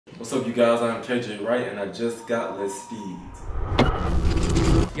What's up, you guys? I'm KJ Wright, and I just got listed.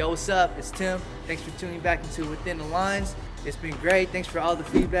 Yo, what's up? It's Tim. Thanks for tuning back into Within the Lines. It's been great. Thanks for all the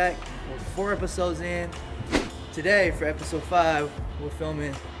feedback. We're 4 episodes in. Today, for episode 5, we're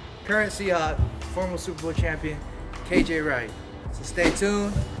filming current Seahawks, former Super Bowl champion, KJ Wright. So stay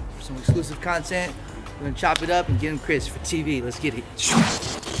tuned for some exclusive content. We're gonna chop it up and get him crisp for TV. Let's get it.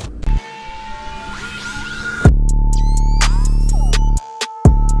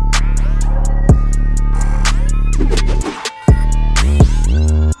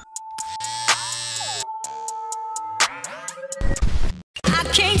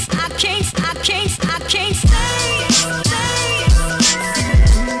 I can't stay.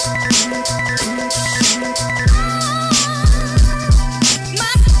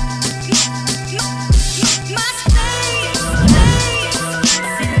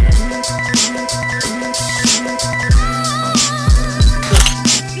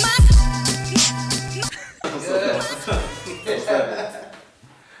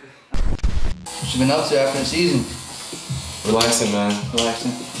 What you been up to after the season? Relaxing, man.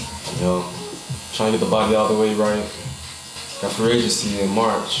 Relaxing. Yo, trying to get the body all the way right. Got free agency in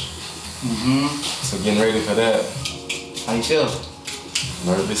March. So getting ready for that. How you feel?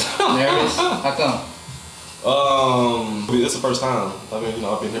 Nervous. Nervous? How come? It's the first time. I mean, you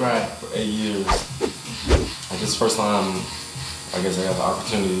know, I've been here for 8 years. Like, this is the first time, I guess I got the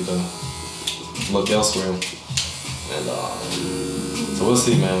opportunity to look elsewhere. And so we'll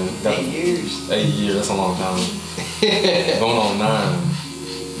see, man. Got 8 years? 8 years, that's a long time. Going on 9.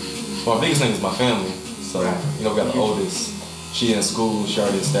 Well, my biggest thing is my family. So, you know, we got the oldest. She in school, she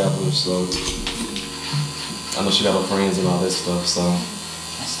already established, so I know she got her friends and all that stuff, so.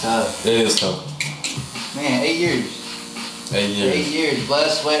 That's tough. It is tough. Man, 8 years. 8 years. 8 years, blood,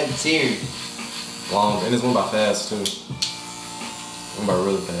 sweat, and tears. Long, and it's went by fast too. Went by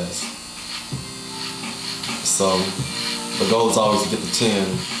really fast. So, the goal is always to get to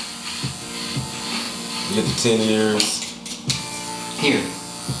 10. Get to 10 years. Here.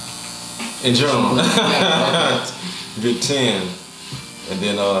 In general. Get 10. And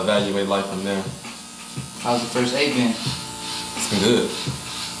then evaluate life from there. How's the first 8 been? It's been good.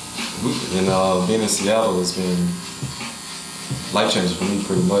 And being in Seattle has been life-changing for me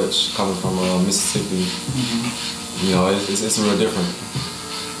pretty much. Coming from Mississippi. You know, it's real different.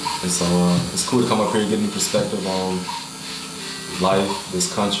 And so it's cool to come up here and get a new perspective on life, this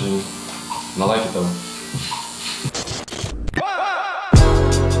country. And I like it though.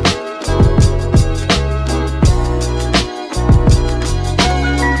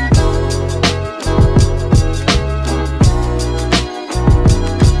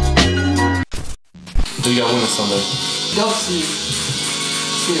 Who you got winning Sunday? Don't see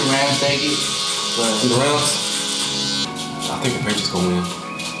the Rams take it. See the Rams? I think the Patriots gonna win.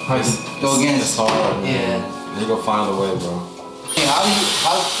 Go against. It's hard, man. Yeah. They gonna find a way, bro. Hey, how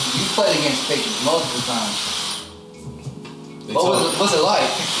you played against Patriots multiple times? What's it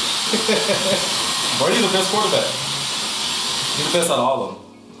like? Brady's the best quarterback. He's the best out of all of them.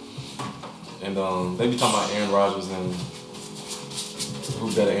 And they be talking about Aaron Rodgers and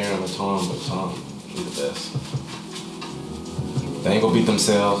who better Aaron or Tom, but Tom, he's the best. They ain't gonna beat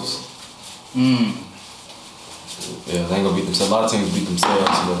themselves. Yeah, they ain't gonna beat themselves. A lot of teams beat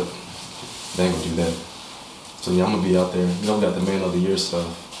themselves, but they ain't gonna do that. So yeah, I'm gonna be out there. You know, we got the Man of the Year stuff.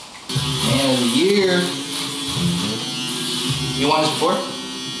 Man of the Year. You won this before?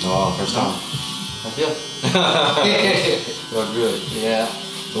 Oh, first time. I feel. Feel good. Yeah.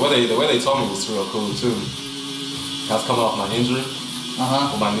 The way they told me was real cool too. I was coming off my injury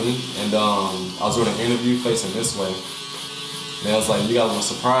with my knee, and I was doing an interview facing this way. And I was like, "You got a little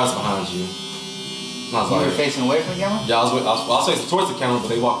surprise behind you." And I was You like, were facing away from the camera? Yeah, I was facing towards the camera, but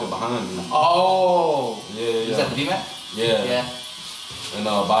they walked in behind me. Oh. Yeah. Was that the BMAC? Yeah. Yeah. And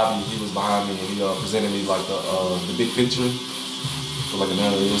Bobby, he was behind me, and he presented me like the big picture for like the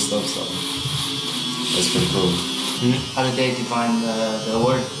Man of the Year stuff. So it's pretty cool. How did they define the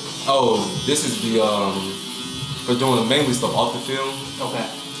award? Oh, this is the for doing mainly stuff off the field. Okay.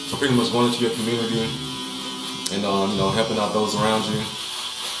 So pretty much going into your community and you know, helping out those around you.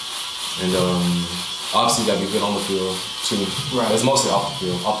 And obviously you gotta be good on the field too. Right. It's mostly off the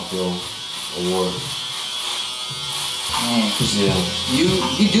field award. Man. Yeah.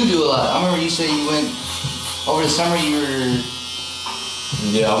 You do a lot. I remember you said you went over the summer. You were.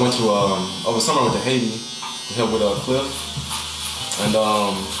 Yeah, I went to over the summer I went to Haiti to help with Cliff, and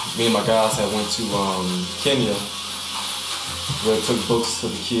me and my guys had went to Kenya. We took books to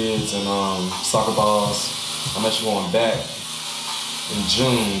the kids and soccer balls. I'm actually going back in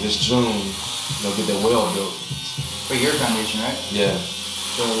this June, you know, get that well built. For your foundation, right? Yeah.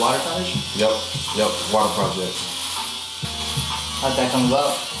 The water foundation? Yep, water project. How'd that come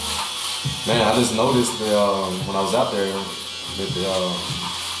about? Man, I just noticed that when I was out there, that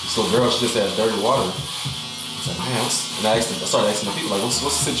this little girl, she just had dirty water. I was like, man, and I started asking the people, like, what's the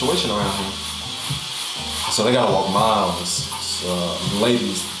situation around here? So they gotta walk miles. So,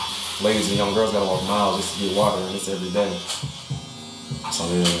 ladies and young girls gotta walk miles just to get water, and it's every day. So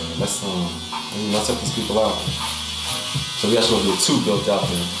yeah, let's help these people out. So we actually gonna get 2 built out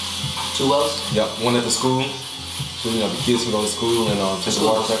there. 2 wells? Yep, one at the school. So the kids can go to school and take the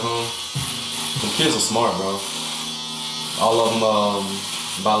water back home. The kids are smart, bro. All of them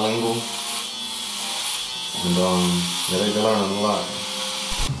bilingual. And yeah, they're learning a lot.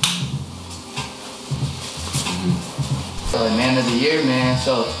 Man of the year, man.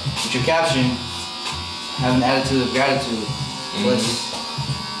 So with your caption, have an attitude of gratitude.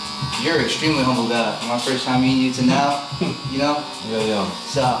 You're an extremely humble guy. From my first time meeting you to now, you know? Yeah.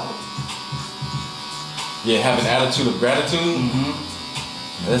 So yeah, have an attitude of gratitude.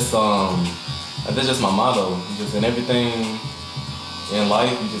 That's just my motto. Just in everything in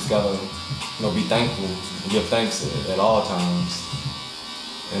life, you just gotta, be thankful and give thanks at all times.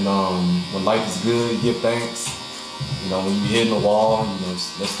 And when life is good, you give thanks. When you're hitting a wall,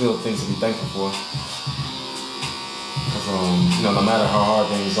 there's still things to be thankful for. Cause no matter how hard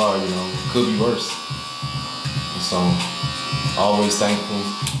things are, it could be worse. And so, always thankful.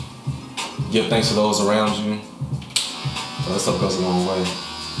 Give thanks to those around you. So that stuff goes a long way.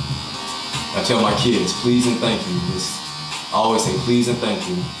 I tell my kids, please and thank you. Just always say please and thank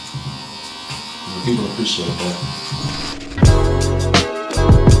you. And people appreciate that.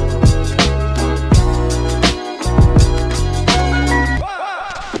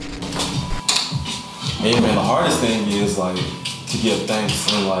 Yeah, man, the hardest thing is to give thanks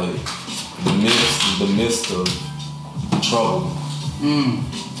in the midst of trouble.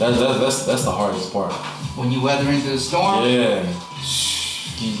 That's the hardest part. When you weather into the storm? Yeah.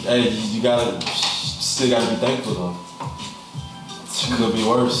 You still gotta be thankful though. It could be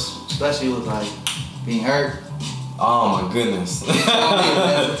worse. Especially with being hurt. Oh my goodness.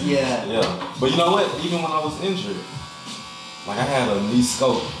 Yeah. But you know what? Even when I was injured, I had a knee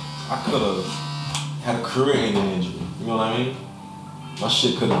scope. I could have had a career-ending injury. You know what I mean? My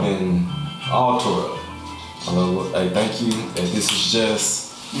shit could have been all tore up. Hey, thank you. This is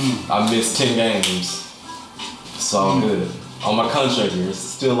just, I missed 10 games. It's all good. On my contract here, it's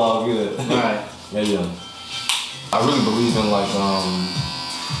still all good. Right. Yeah. I really believe in that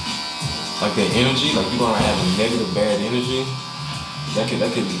energy. You're gonna have a negative, bad energy. That could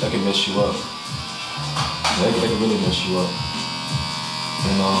mess you up. That could really mess you up.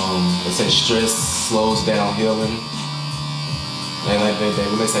 And they say stress slows down healing. And when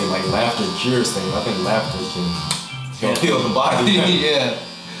they say laughter cures things, I think laughter can help heal the body. Yeah.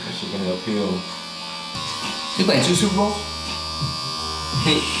 That shit can help heal. You playing 2 Super Bowls?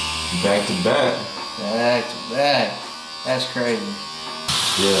 Back to back. Back to back. That's crazy.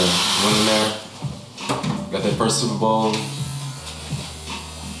 Yeah, went in there. Got that first Super Bowl.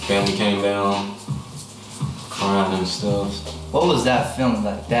 Family came down, crying and stuff. What was that feeling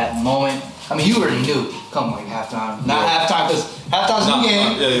like? That moment? I mean, you already knew. Come halftime. Not halftime, because halftime's the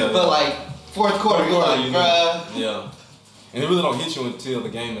game. Yeah. But fourth quarter, you're bruh. Yeah. And it really don't hit you until the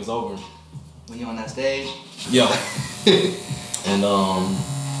game is over. When you're on that stage. Yeah. And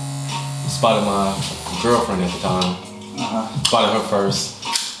spotted my girlfriend at the time. Spotted her first.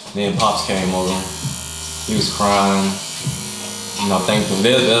 Then Pops came over. He was crying. Thanked him.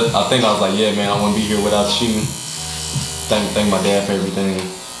 I think I was like, yeah, man, I wouldn't be here without you. Thank my dad for everything.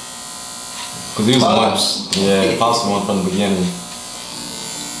 Cause he was Pops. the one. Yeah, Pops was the one from the beginning.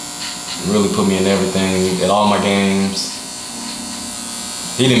 Really put me in everything, at all my games.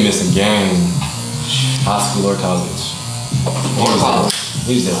 He didn't miss a game, high school or college.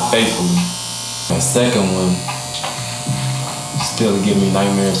 He was there faithfully. That second one still give me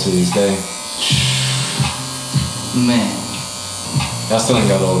nightmares to this day. Man. I still ain't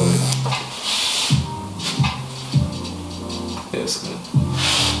got over it. Yeah, it's good.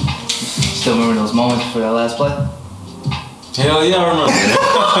 Still remember those moments before that last play? Hell yeah, I remember.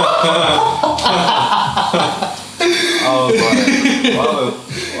 I was like,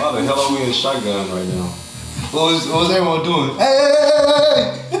 why the hell are we in shotgun right now? What was everyone doing?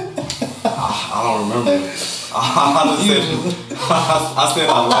 Hey! I don't remember. I said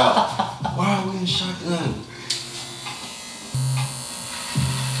out loud, why are we in shotgun?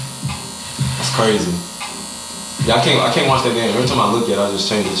 That's crazy. Yeah, I can't watch that game. Every time I look at it, I just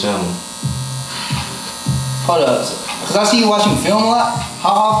change the channel. Hold up. Because I see you watching film a lot. How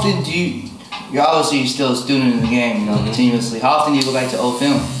often do you You're obviously still a student in the game, you know, continuously. How often do you go back to old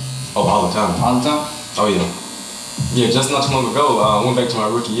film? Oh, all the time. All the time? Oh yeah. Yeah, just not too long ago, I went back to my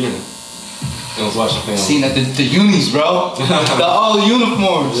rookie year and was watching film. Seen that the unis, bro. All the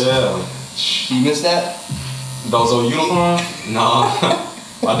uniforms. Yeah. You miss that? Those old uniforms? No.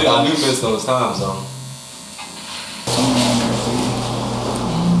 I do miss those times though.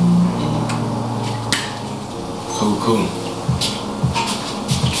 Cool.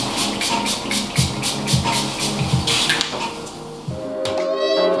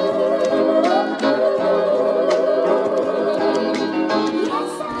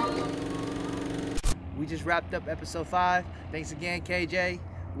 We just wrapped up episode 5. Thanks again, KJ.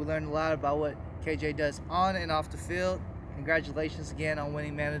 We learned a lot about what KJ does on and off the field. Congratulations again on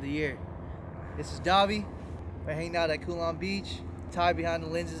winning Man of the Year. This is Davi. We're hanging out at Coulon Beach. Ty behind the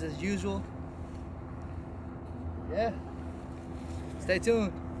lenses as usual. Yeah. Stay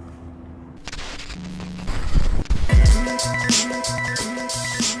tuned.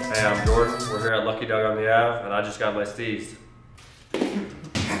 Hey, I'm Jordan. We're here at Lucky Dog on the Ave, and I just got my steez.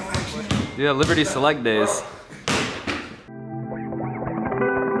 Yeah, Liberty Select Days.